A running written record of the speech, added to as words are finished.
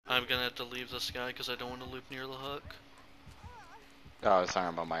I'm gonna have to leave this guy because I don't want to loop near the hook. Oh, I was talking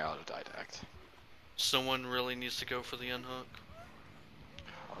about my autodidact. Someone really needs to go for the unhook.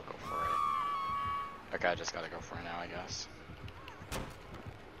 I'll go for it. Okay, I just gotta go for it now, I guess.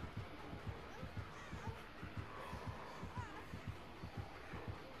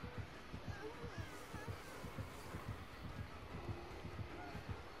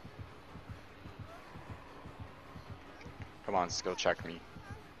 Come on, skill check me.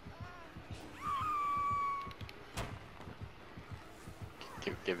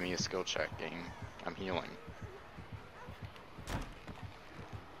 Give me a skill check, game. I'm healing.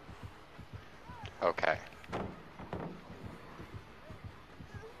 Okay.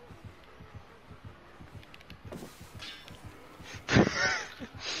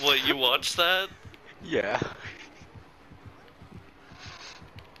 What, you watched that? Yeah.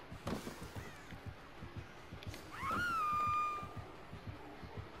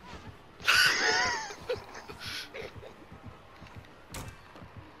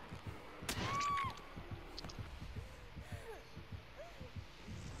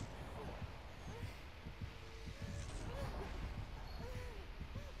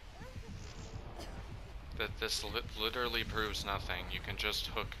 That this literally proves nothing. You can just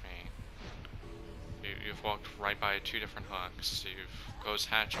hook me. You've walked right by 2 different hooks. You've closed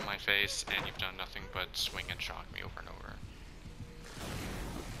hatch on my face, and you've done nothing but swing and shock me over and over.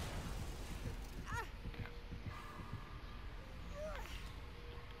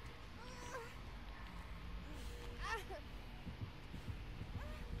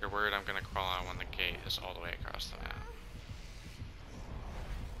 You're worried I'm gonna crawl out when the gate is all the way across the map.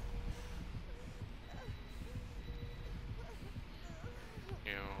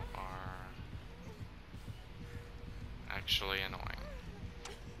 You are actually annoying.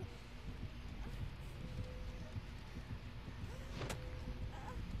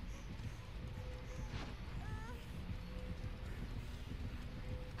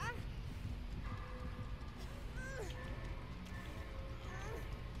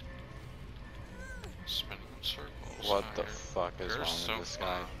 Spinning in circles. What the fuck is You're wrong so with this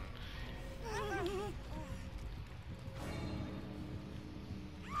guy?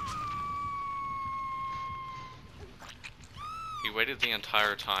 He waited the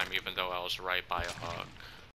entire time even though I was right by a hook.